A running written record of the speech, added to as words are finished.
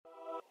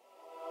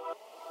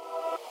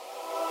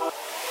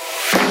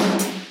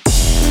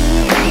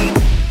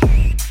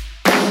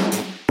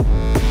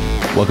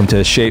Welcome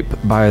to Shape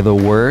by the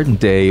Word,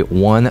 day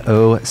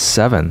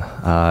 107.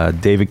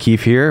 David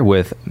Keefe here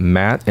with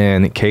Matt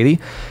and Katie.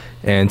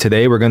 And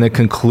today we're going to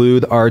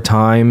conclude our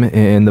time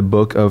in the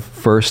book of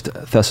 1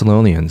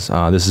 Thessalonians.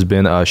 This has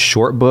been a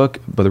short book,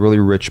 but a really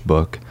rich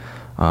book.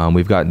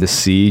 We've gotten to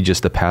see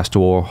just the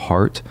pastoral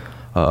heart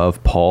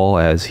of Paul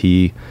as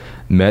he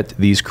met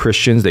these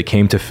Christians. They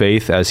came to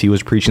faith as he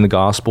was preaching the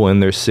gospel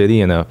in their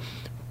city in a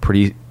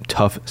pretty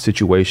tough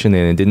situation,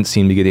 and it didn't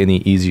seem to get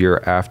any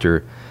easier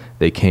after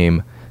they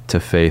came to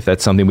faith.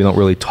 That's something we don't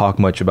really talk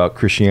much about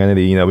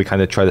Christianity. You know, we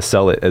kind of try to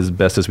sell it as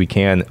best as we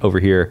can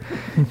over here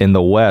in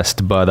the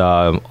West, but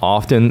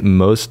often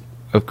most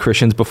of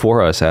Christians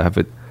before us have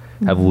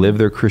lived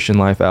their Christian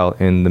life out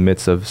in the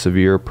midst of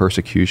severe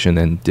persecution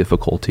and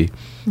difficulty.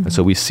 Mm-hmm. And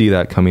so we see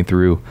that coming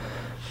through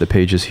the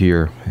pages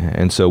here.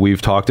 And so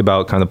we've talked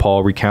about kind of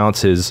Paul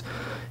recounts his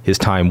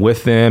time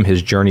with them,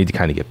 his journey to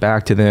kind of get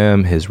back to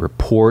them, his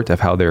report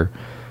of how they're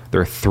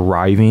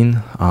thriving,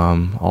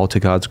 all to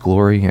God's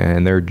glory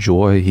and their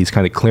joy. He's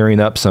kind of clearing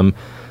up some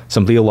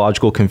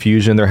theological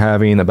confusion they're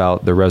having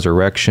about the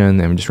resurrection,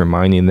 and just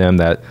reminding them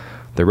that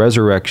the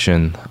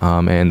resurrection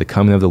and the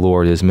coming of the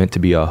Lord is meant to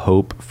be a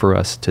hope for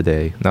us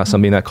today, not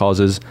something that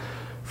causes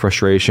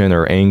frustration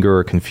or anger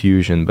or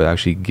confusion, but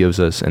actually gives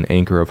us an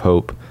anchor of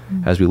hope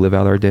as we live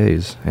out our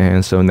days.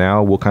 And so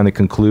now we'll kind of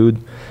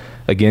conclude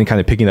again, kind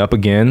of picking up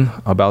again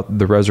about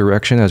the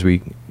resurrection as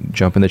we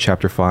jump into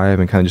chapter 5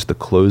 and kind of just the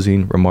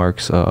closing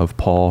remarks of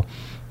Paul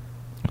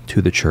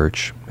to the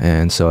church.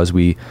 And so as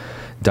we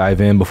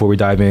dive in, before we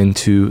dive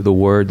into the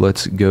word,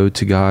 let's go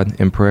to God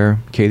in prayer.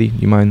 Katie,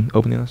 you mind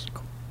opening us?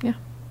 Yeah.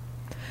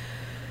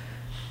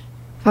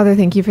 Father,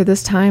 thank you for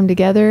this time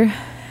together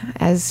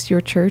as your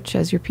church,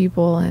 as your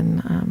people,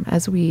 and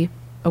as we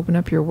open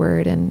up your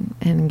word and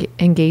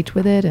engage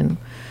with it, and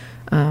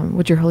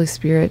would your Holy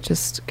Spirit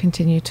just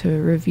continue to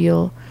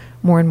reveal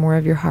more and more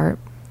of your heart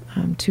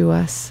to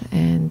us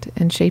and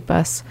shape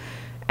us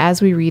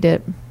as we read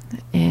it.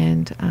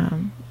 And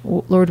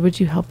Lord, would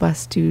you help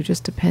us to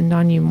just depend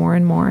on you more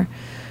and more,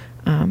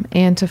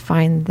 and to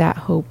find that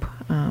hope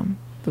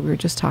that we were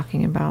just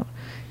talking about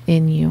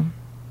in you.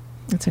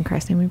 It's in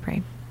Christ's name we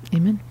pray.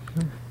 Amen.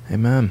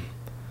 Amen.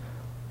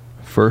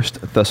 1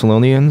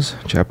 Thessalonians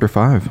chapter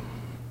 5.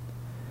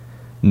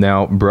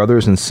 Now,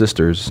 brothers and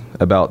sisters,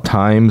 about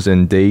times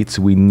and dates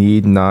we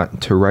need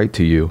not to write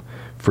to you,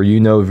 for you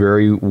know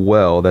very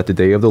well that the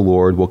day of the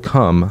Lord will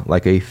come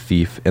like a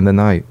thief in the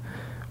night.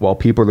 While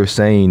people are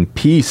saying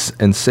peace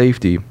and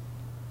safety,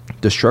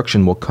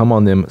 destruction will come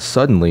on them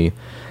suddenly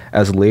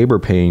as labor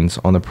pains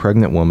on a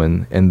pregnant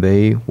woman, and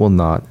they will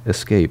not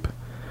escape.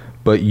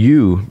 But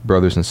you,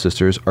 brothers and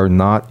sisters, are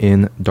not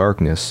in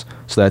darkness,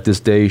 so that this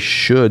day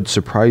should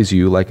surprise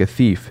you like a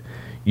thief.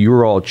 You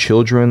are all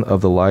children of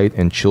the light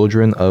and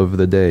children of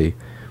the day.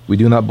 We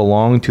do not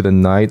belong to the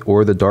night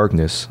or the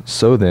darkness.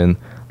 So then,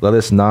 let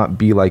us not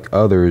be like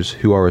others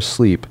who are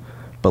asleep,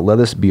 but let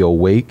us be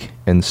awake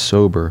and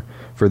sober.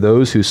 For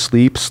those who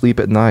sleep, sleep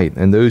at night,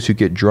 and those who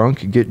get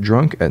drunk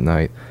at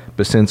night.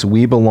 But since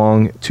we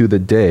belong to the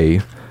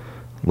day,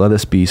 let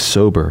us be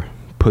sober,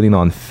 putting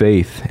on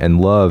faith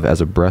and love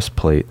as a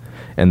breastplate,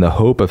 and the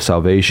hope of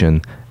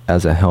salvation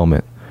as a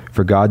helmet.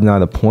 For God did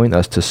not appoint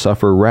us to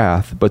suffer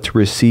wrath, but to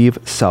receive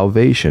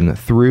salvation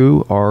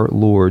through our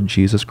Lord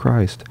Jesus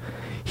Christ.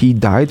 He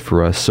died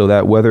for us so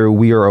that whether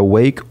we are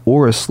awake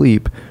or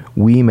asleep,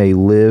 we may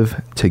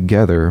live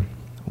together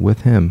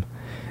with him.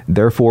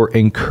 Therefore,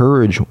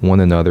 encourage one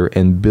another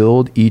and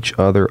build each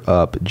other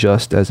up,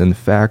 just as in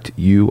fact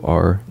you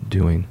are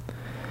doing.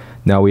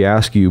 Now we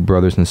ask you,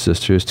 brothers and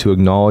sisters, to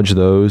acknowledge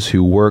those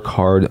who work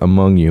hard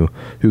among you,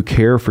 who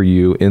care for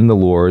you in the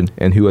Lord,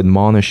 and who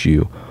admonish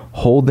you.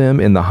 Hold them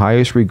in the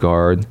highest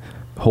regard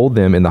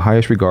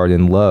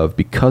in love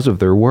because of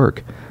their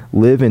work.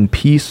 Live in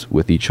peace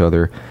with each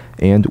other,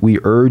 and we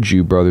urge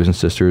you, brothers and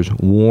sisters,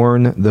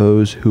 warn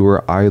those who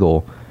are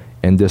idle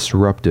and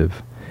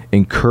disruptive.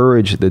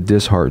 Encourage the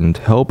disheartened,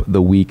 help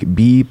the weak,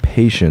 be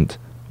patient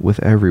with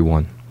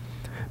everyone.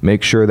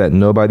 Make sure that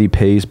nobody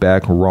pays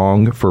back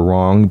wrong for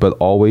wrong, but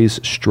always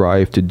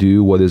strive to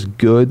do what is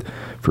good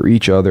for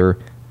each other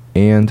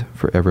and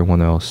for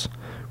everyone else.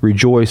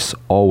 Rejoice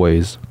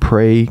always,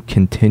 pray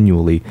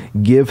continually,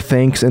 give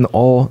thanks in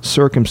all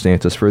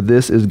circumstances, for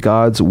this is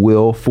God's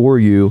will for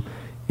you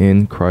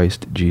in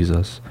Christ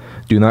Jesus.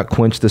 Do not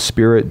quench the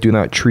Spirit, do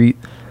not treat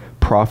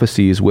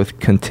prophecies with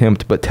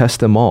contempt, but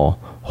test them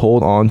all.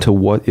 Hold on to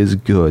what is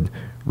good,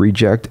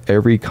 reject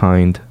every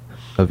kind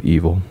of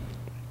evil.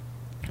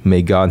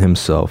 May God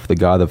himself, the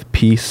God of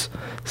peace,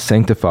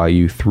 sanctify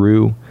you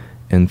through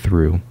and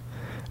through.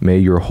 May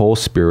your whole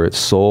spirit,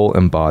 soul,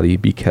 and body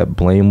be kept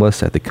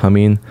blameless at the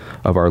coming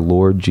of our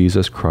Lord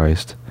Jesus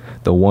Christ.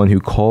 The one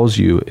who calls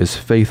you is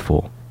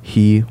faithful.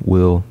 He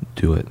will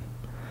do it.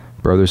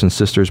 Brothers and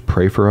sisters,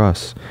 pray for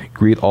us.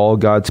 Greet all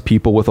God's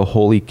people with a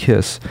holy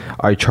kiss.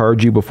 I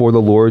charge you before the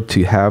Lord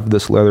to have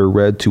this letter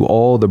read to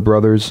all the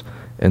brothers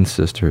and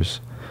sisters.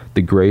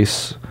 The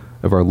grace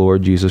of our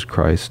Lord Jesus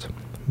Christ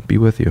be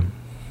with you.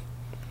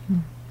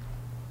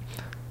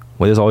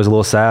 Well, it's always a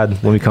little sad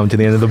when we come to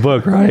the end of the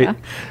book, right? Yeah.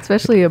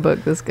 Especially a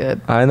book this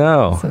good. I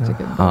know. Such a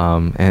good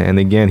book. And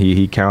again,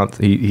 he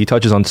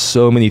touches on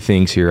so many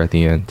things here at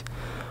the end.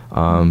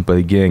 But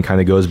again,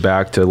 kind of goes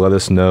back to let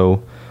us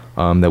know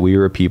that we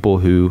are a people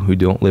who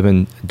don't live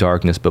in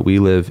darkness, but we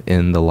live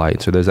in the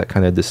light. So there's that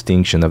kind of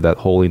distinction of that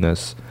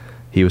holiness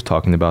he was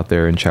talking about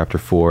there in chapter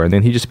 4. And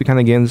then he just kind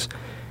of begins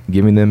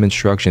giving them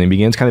instruction. He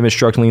begins kind of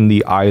instructing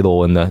the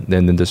idle and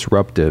the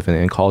disruptive,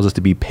 and calls us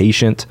to be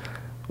patient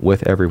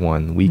with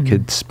everyone. We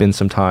could spend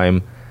some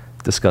time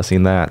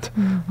discussing that.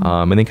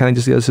 And then kind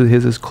of just gives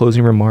his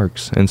closing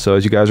remarks. And so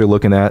as you guys are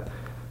looking at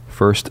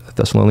 1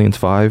 Thessalonians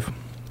 5,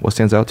 what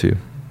stands out to you?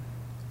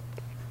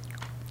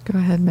 Go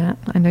ahead, Matt.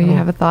 I know you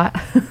have a thought.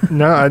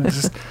 No,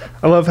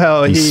 I love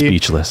how He's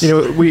speechless.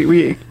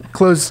 We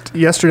closed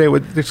yesterday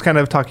with just kind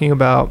of talking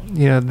about,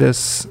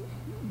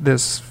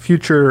 this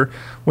future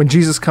when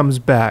Jesus comes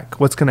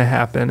back, what's going to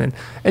happen.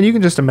 And you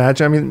can just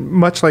imagine, I mean,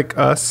 much like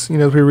us,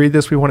 as we read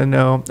this, we want to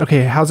know,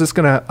 okay, how's this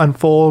going to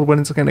unfold? When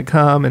is it going to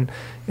come? And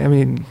I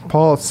mean,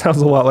 Paul sounds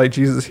a lot like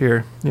Jesus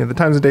here. The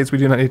times and dates we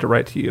do not need to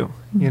write to you.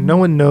 No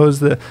one knows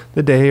the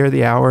day or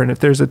the hour. And if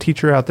there's a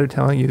teacher out there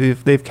telling you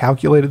if they've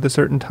calculated the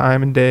certain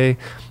time and day,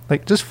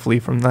 like, just flee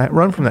from that,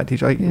 run from that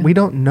teacher. Like, we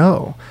don't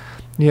know.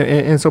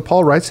 And so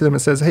Paul writes to them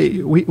and says,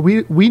 hey,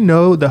 we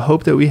know the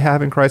hope that we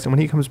have in Christ, and when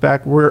he comes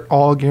back, we're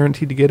all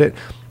guaranteed to get it.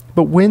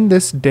 But when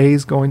this day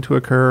is going to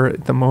occur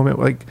at the moment,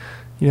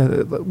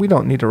 we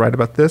don't need to write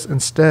about this.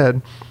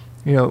 Instead,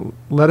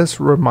 let us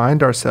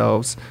remind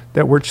ourselves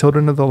that we're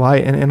children of the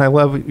light. And I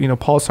love,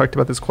 Paul's talked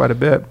about this quite a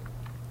bit,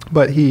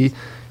 but he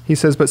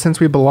says, but since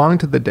we belong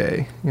to the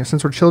day,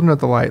 since we're children of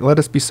the light, let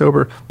us be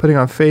sober, putting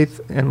on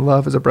faith and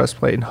love as a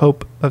breastplate and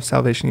hope of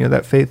salvation.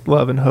 That faith,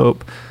 love, and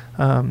hope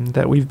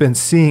that we've been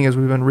seeing as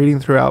we've been reading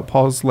throughout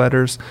Paul's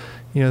letters,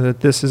 that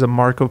this is a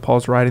mark of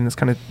Paul's writing, this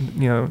kind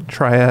of,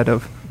 triad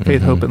of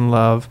faith, hope, and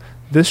love.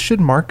 This should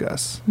mark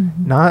us,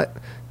 not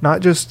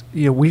just,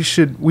 we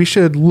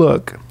should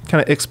look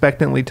kind of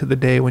expectantly to the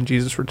day when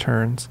Jesus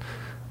returns,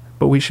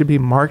 but we should be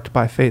marked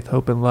by faith,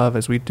 hope, and love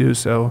as we do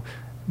so,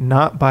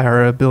 not by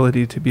our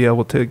ability to be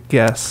able to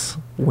guess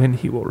when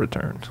he will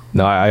return.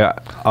 No,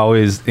 I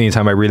always,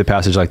 anytime I read a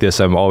passage like this,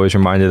 I'm always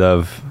reminded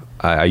of,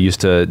 I used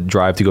to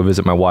drive to go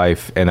visit my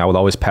wife, and I would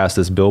always pass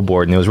this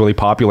billboard, and it was really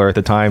popular at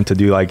the time to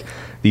do like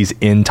these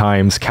end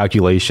times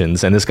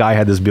calculations. And this guy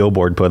had this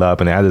billboard put up,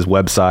 and it had his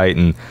website,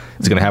 and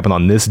it's going to happen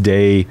on this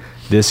day,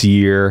 this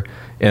year.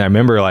 And I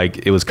remember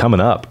like it was coming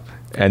up,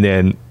 and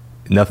then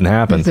nothing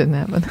happened. It didn't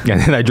happen.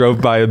 And then I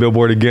drove by the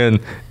billboard again,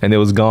 and it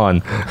was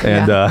gone.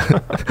 And so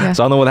I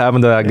don't know what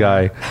happened to that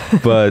guy,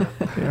 but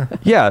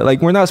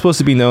like, we're not supposed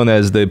to be known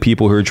as the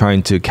people who are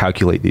trying to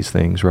calculate these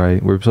things,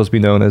 right? We're supposed to be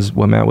known as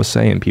what Matt was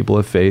saying, people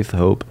of faith,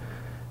 hope,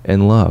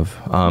 and love.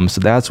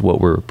 So that's what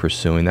we're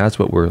pursuing. That's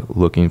what we're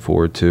looking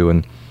forward to.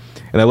 And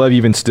I love,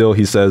 even still,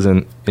 he says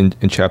in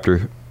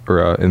chapter,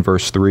 or in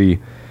verse 3,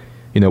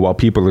 while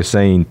people are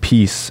saying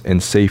peace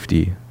and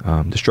safety,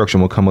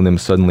 destruction will come on them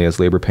suddenly as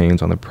labor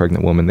pains on a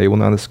pregnant woman. They will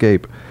not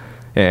escape.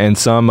 And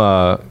some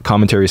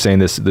commentary saying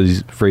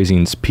these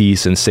phrasings,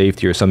 peace and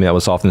safety, are something that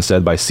was often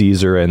said by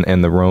Caesar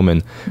and the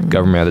Roman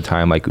government at the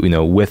time. Like,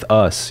 with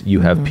us,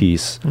 you have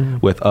peace.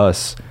 With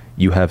us,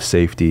 you have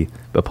safety.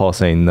 But Paul's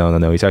saying,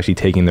 no. He's actually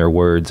taking their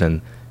words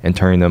and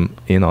turning them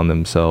in on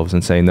themselves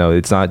and saying, no,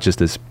 it's not just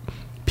this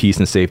peace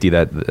and safety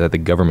that the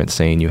government's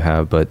saying you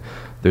have, but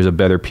there's a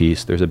better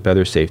peace, there's a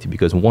better safety,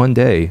 because one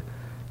day,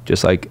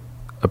 just like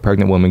a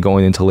pregnant woman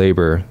going into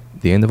labor,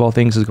 the end of all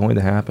things is going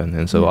to happen.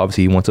 And so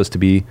obviously he wants us to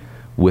be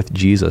with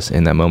Jesus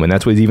in that moment.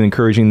 That's what he's even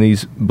encouraging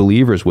these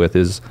believers with,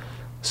 is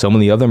so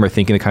many of them are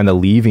thinking of kind of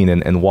leaving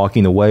and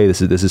walking away.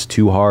 This is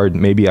too hard.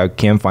 Maybe I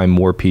can find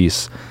more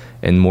peace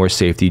and more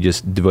safety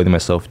just devoting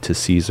myself to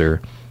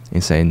Caesar,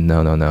 and saying,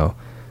 no.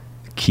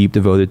 Keep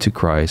devoted to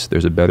Christ.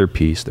 There's a better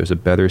peace. There's a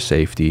better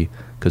safety,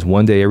 because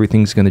one day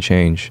everything's going to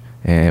change,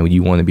 and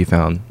you want to be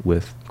found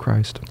with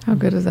Christ. How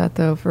good is that,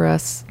 though, for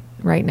us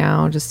right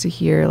now, just to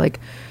hear like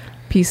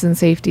peace and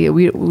safety?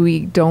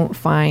 We don't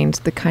find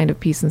the kind of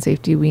peace and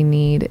safety we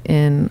need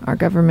in our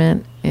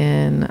government,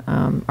 in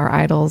our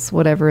idols,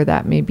 whatever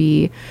that may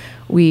be.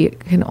 We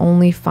can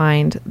only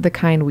find the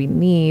kind we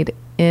need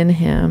in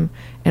him,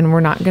 and we're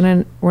not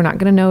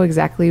gonna know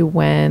exactly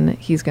when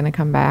he's gonna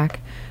come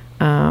back.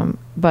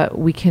 But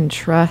we can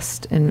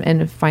trust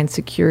and find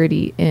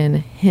security in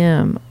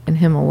him and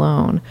him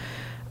alone.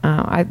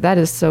 That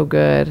is so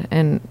good.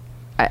 And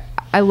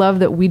I love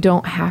that we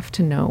don't have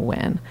to know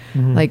when.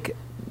 Like,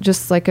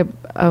 just like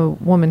a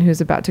woman who's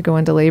about to go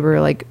into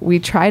labor, like, we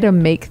try to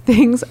make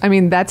things. I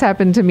mean, that's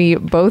happened to me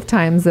both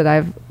times that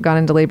I've gone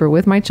into labor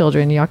with my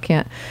children. You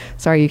can't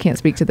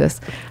speak to this.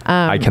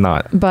 I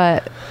cannot.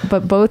 But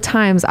both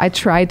times I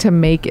tried to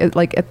make it,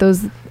 like, at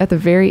the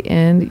very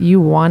end, you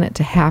want it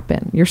to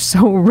happen. You're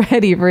so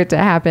ready for it to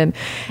happen,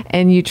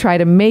 and you try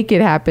to make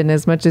it happen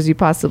as much as you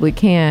possibly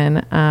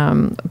can,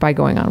 by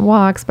going on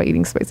walks, by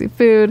eating spicy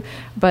food,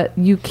 but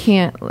you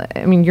can't.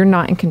 I mean, you're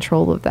not in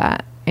control of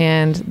that.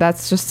 And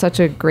that's just such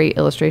a great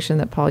illustration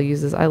that Paul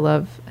uses. I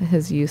love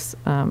his use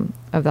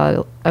of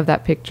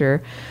that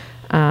picture,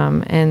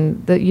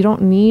 and that you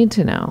don't need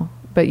to know,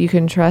 but you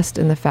can trust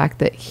in the fact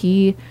that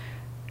he's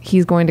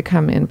going to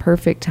come in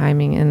perfect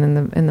timing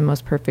and in the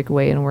most perfect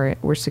way, and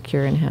we're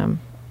secure in him.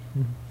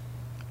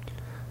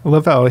 I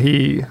love how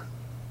he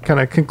kind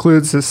of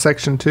concludes this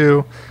section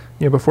too.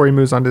 Before he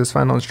moves on to his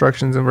final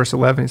instructions in verse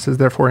 11, he says,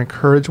 "Therefore,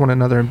 encourage one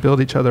another and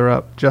build each other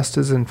up, just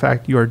as in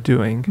fact you are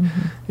doing."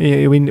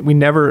 Mm-hmm. We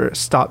never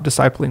stop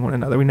discipling one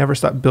another. We never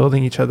stop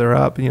building each other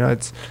up.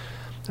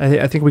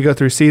 I think we go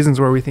through seasons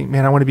where we think,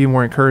 man, I want to be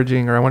more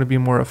encouraging, or I want to be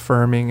more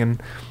affirming,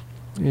 and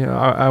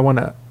I want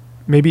to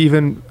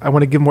I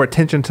want to give more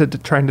attention to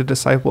trying to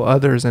disciple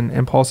others.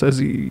 And Paul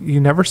says you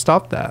never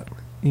stop that.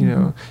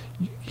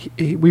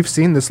 We've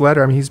seen this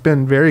letter. I mean, he's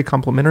been very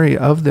complimentary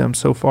of them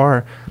so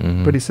far,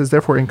 but he says,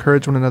 therefore,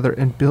 encourage one another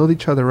and build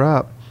each other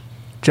up,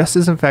 just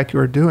as in fact you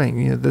are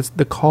doing.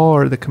 The call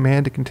or the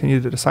command to continue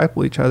to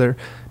disciple each other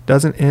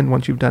doesn't end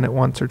once you've done it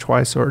once or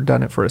twice or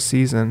done it for a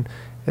season.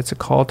 It's a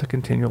call to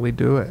continually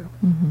do it.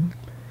 Mm-hmm.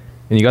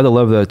 And you got to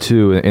love that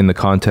too, in the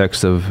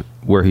context of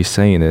where he's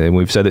saying it. And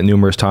we've said it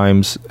numerous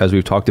times as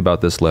we've talked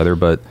about this letter,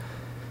 but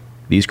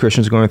these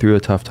Christians are going through a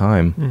tough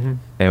time. Mm-hmm.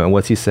 And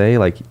what's he say?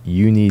 Like,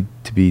 you need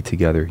to be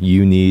together.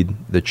 You need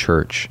the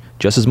church.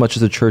 Just as much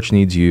as the church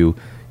needs you,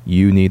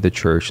 you need the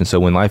church. And so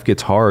when life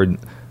gets hard,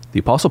 the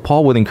Apostle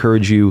Paul would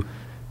encourage you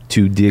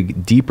to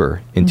dig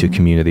deeper into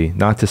community,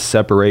 not to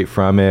separate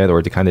from it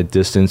or to kind of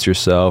distance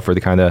yourself or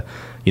to kind of,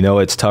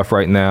 it's tough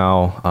right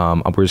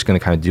now. We're just going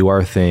to kind of do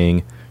our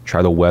thing,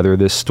 try to weather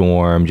this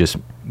storm, just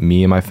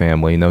me and my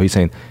family. No, he's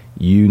saying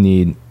you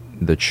need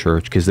the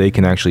church because they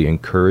can actually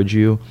encourage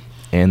you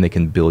and they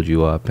can build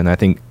you up. And I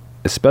think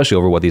especially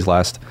over these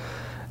last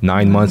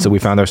 9 months that we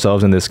found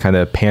ourselves in this kind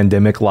of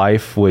pandemic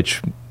life,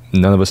 which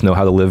none of us know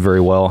how to live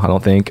very well, I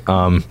don't think.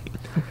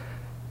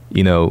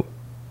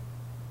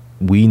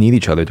 We need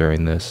each other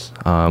during this.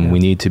 We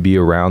need to be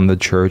around the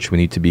church. We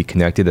need to be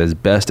connected as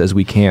best as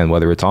we can,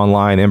 whether it's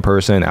online, in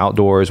person,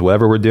 outdoors,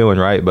 whatever we're doing,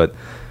 right? But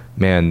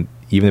man,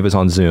 even if it's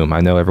on Zoom, I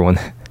know everyone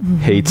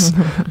hates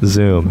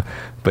Zoom,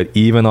 but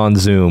even on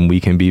Zoom, we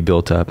can be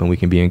built up and we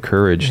can be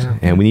encouraged,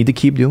 and we need to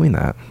keep doing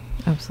that.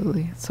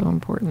 Absolutely. It's so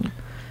important.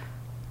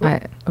 Go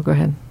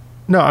ahead.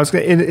 No, I was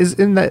going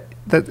to,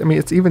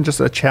 it's even just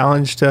a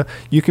challenge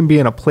you can be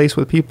in a place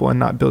with people and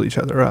not build each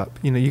other up.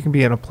 You can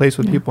be in a place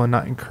with people and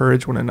not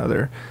encourage one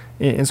another.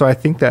 And so I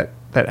think that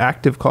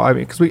active call,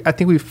 because I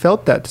think we've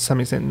felt that to some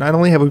extent. Not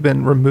only have we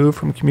been removed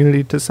from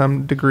community to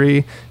some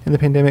degree in the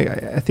pandemic,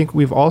 I think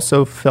we've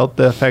also felt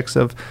the effects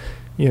of,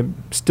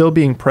 still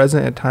being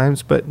present at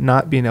times, but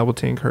not being able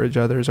to encourage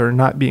others or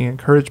not being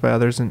encouraged by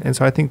others. And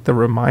so I think the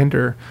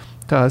reminder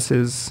to us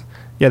is,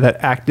 that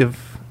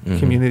active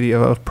community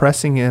of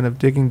pressing in, of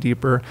digging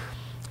deeper,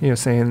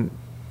 saying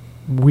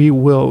we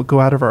will go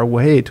out of our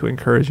way to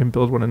encourage and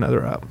build one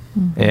another up.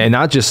 And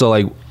not just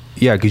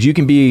because you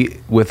can be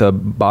with a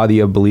body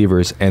of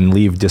believers and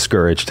leave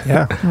discouraged.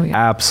 Yeah. Oh, yeah.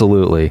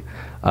 Absolutely.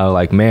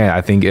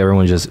 I think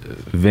everyone's just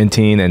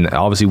venting, and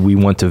obviously we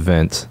want to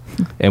vent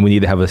and we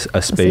need to have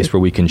a space where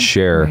we can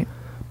share. Right.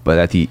 But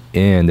at the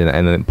end,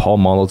 and then Paul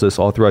models this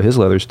all throughout his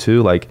letters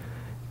too,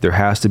 there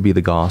has to be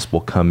the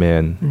gospel come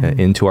in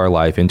into our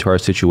life, into our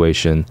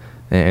situation,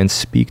 and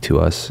speak to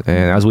us.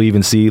 And as we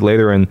even see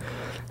later in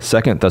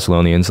 2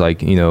 Thessalonians,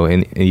 and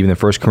even in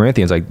 1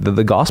 Corinthians,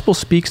 the gospel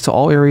speaks to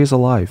all areas of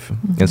life.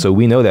 And so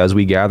we know that as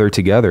we gather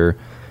together,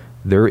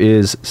 there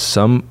is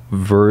some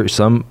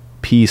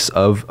piece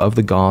of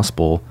the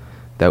gospel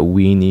that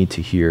we need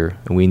to hear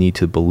and we need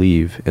to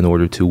believe in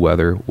order to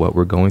weather what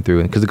we're going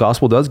through. And because the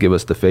gospel does give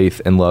us the faith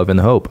and love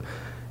and hope.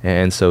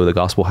 And so the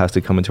gospel has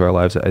to come into our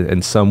lives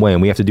in some way.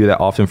 And we have to do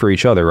that often for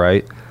each other,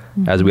 right?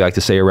 As we like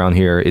to say around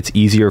here, it's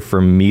easier for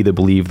me to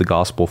believe the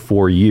gospel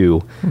for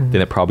you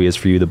than it probably is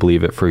for you to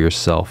believe it for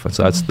yourself. And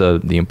so that's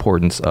the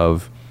importance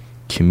of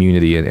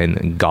community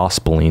and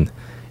gospeling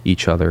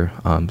each other,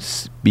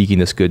 speaking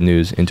this good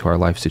news into our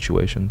life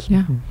situations.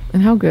 Yeah.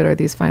 And how good are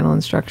these final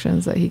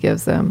instructions that he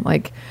gives them?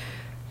 I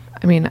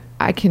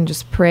can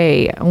just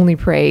only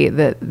pray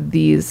that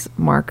these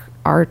mark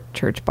our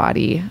church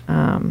body,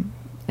 and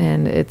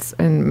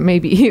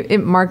maybe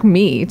it marked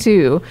me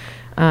too.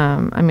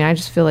 I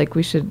just feel like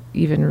we should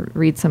even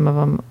read some of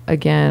them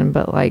again,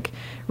 but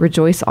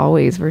rejoice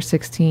always, verse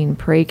 16,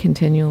 pray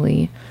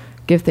continually,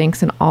 give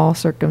thanks in all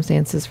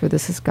circumstances, for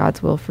this is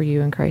God's will for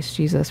you in Christ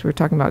Jesus. We were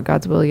talking about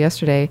God's will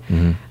yesterday.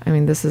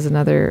 This is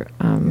another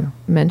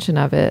mention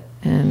of it.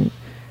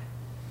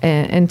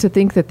 And to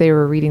think that they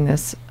were reading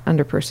this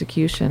under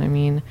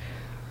persecution.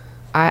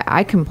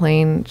 I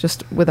complain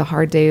just with a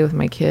hard day with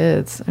my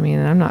kids.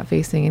 I'm not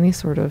facing any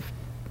sort of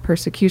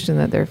persecution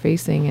that they're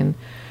facing. And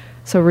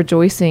so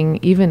rejoicing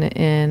even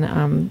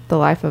in the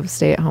life of a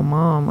stay-at-home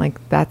mom,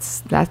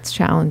 that's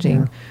challenging.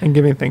 Yeah. And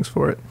giving thanks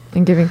for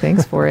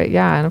it.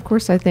 Yeah. And of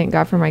course I thank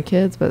God for my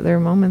kids, but there are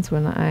moments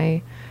when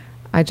I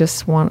I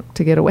just want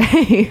to get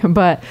away.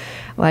 But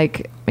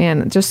like,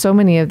 man, just so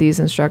many of these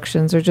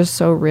instructions are just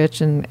so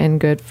rich and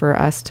good for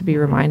us to be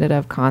reminded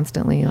of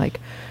constantly. Like,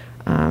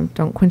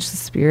 don't quench the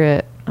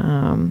spirit.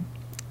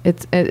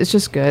 It's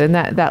just good. And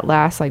that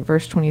last, like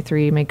verse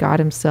 23, may God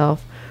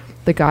himself,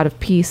 the God of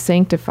peace,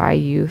 sanctify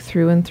you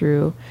through and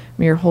through.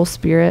 May your whole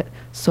spirit,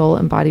 soul,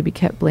 and body be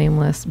kept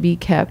blameless. Be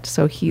kept.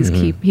 So he's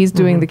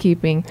doing the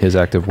keeping. His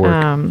active work.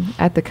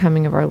 At the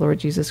coming of our Lord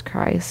Jesus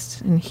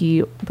Christ. And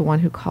he, the one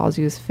who calls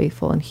you, is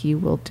faithful, and he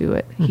will do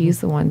it.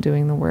 He's the one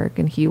doing the work,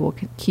 and he will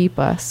keep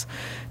us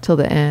till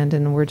the end.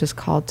 And we're just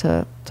called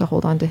to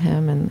hold on to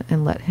him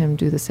and let him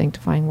do the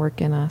sanctifying work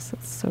in us.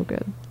 It's so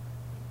good.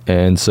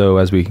 And so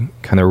as we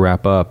kind of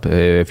wrap up,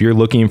 if you're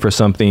looking for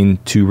something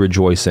to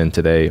rejoice in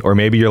today, or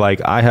maybe you're like,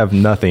 I have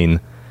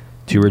nothing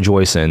to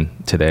rejoice in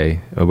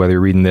today, whether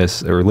you're reading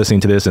this or listening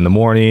to this in the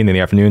morning, in the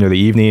afternoon, or the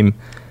evening,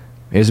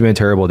 it's been a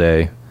terrible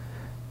day.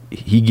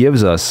 He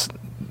gives us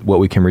what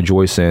we can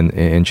rejoice in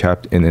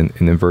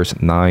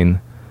verse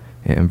 9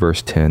 and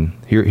verse 10.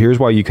 Here's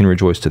why you can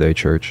rejoice today,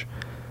 church.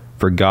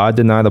 For God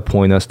did not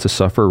appoint us to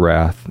suffer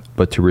wrath,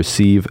 but to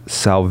receive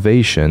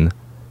salvation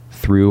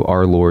through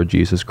our Lord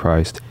Jesus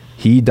Christ.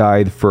 He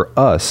died for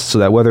us so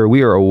that whether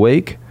we are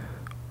awake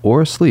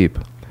or asleep,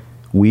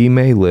 we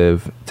may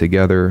live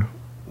together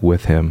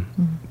with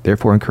him.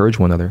 Therefore, encourage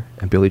one another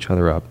and build each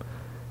other up.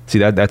 See,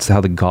 that's how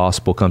the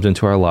gospel comes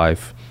into our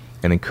life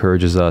and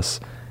encourages us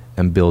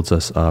and builds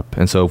us up.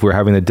 And so if we're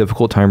having a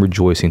difficult time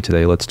rejoicing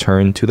today, let's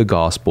turn to the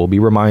gospel. Be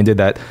reminded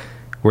that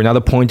we're not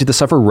appointed to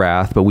suffer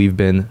wrath, but we've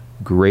been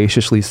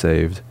graciously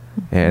saved.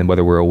 And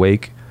whether we're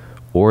awake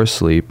or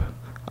asleep,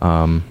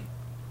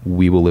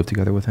 we will live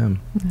together with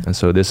him. And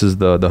so this is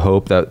the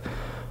hope that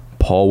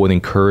Paul would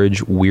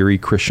encourage weary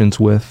Christians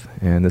with,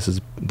 and this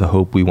is the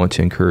hope we want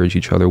to encourage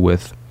each other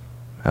with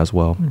as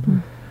well.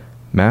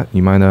 Matt,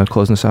 you mind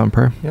closing us out in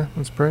prayer? Yeah,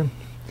 let's pray.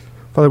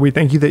 Father, we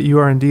thank you that you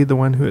are indeed the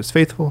one who is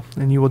faithful,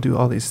 and you will do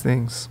all these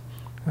things.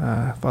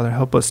 Father,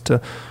 help us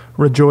to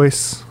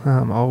rejoice,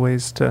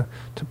 always to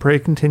pray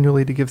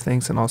continually, to give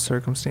thanks in all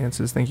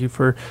circumstances. Thank you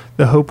for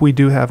the hope we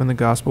do have in the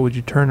gospel. Would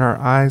you turn our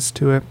eyes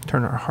to it,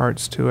 turn our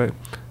hearts to it,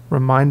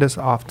 remind us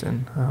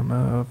often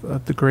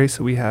of the grace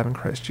that we have in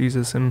Christ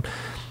Jesus. And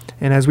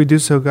as we do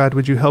so, God,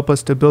 would you help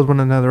us to build one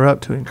another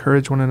up, to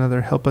encourage one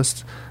another, help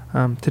us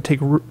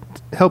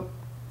help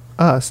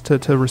us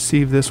to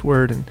receive this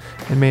word,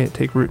 and may it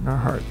take root in our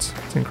hearts.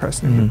 It's in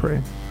Christ's name we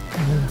pray.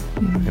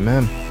 Amen.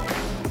 Amen.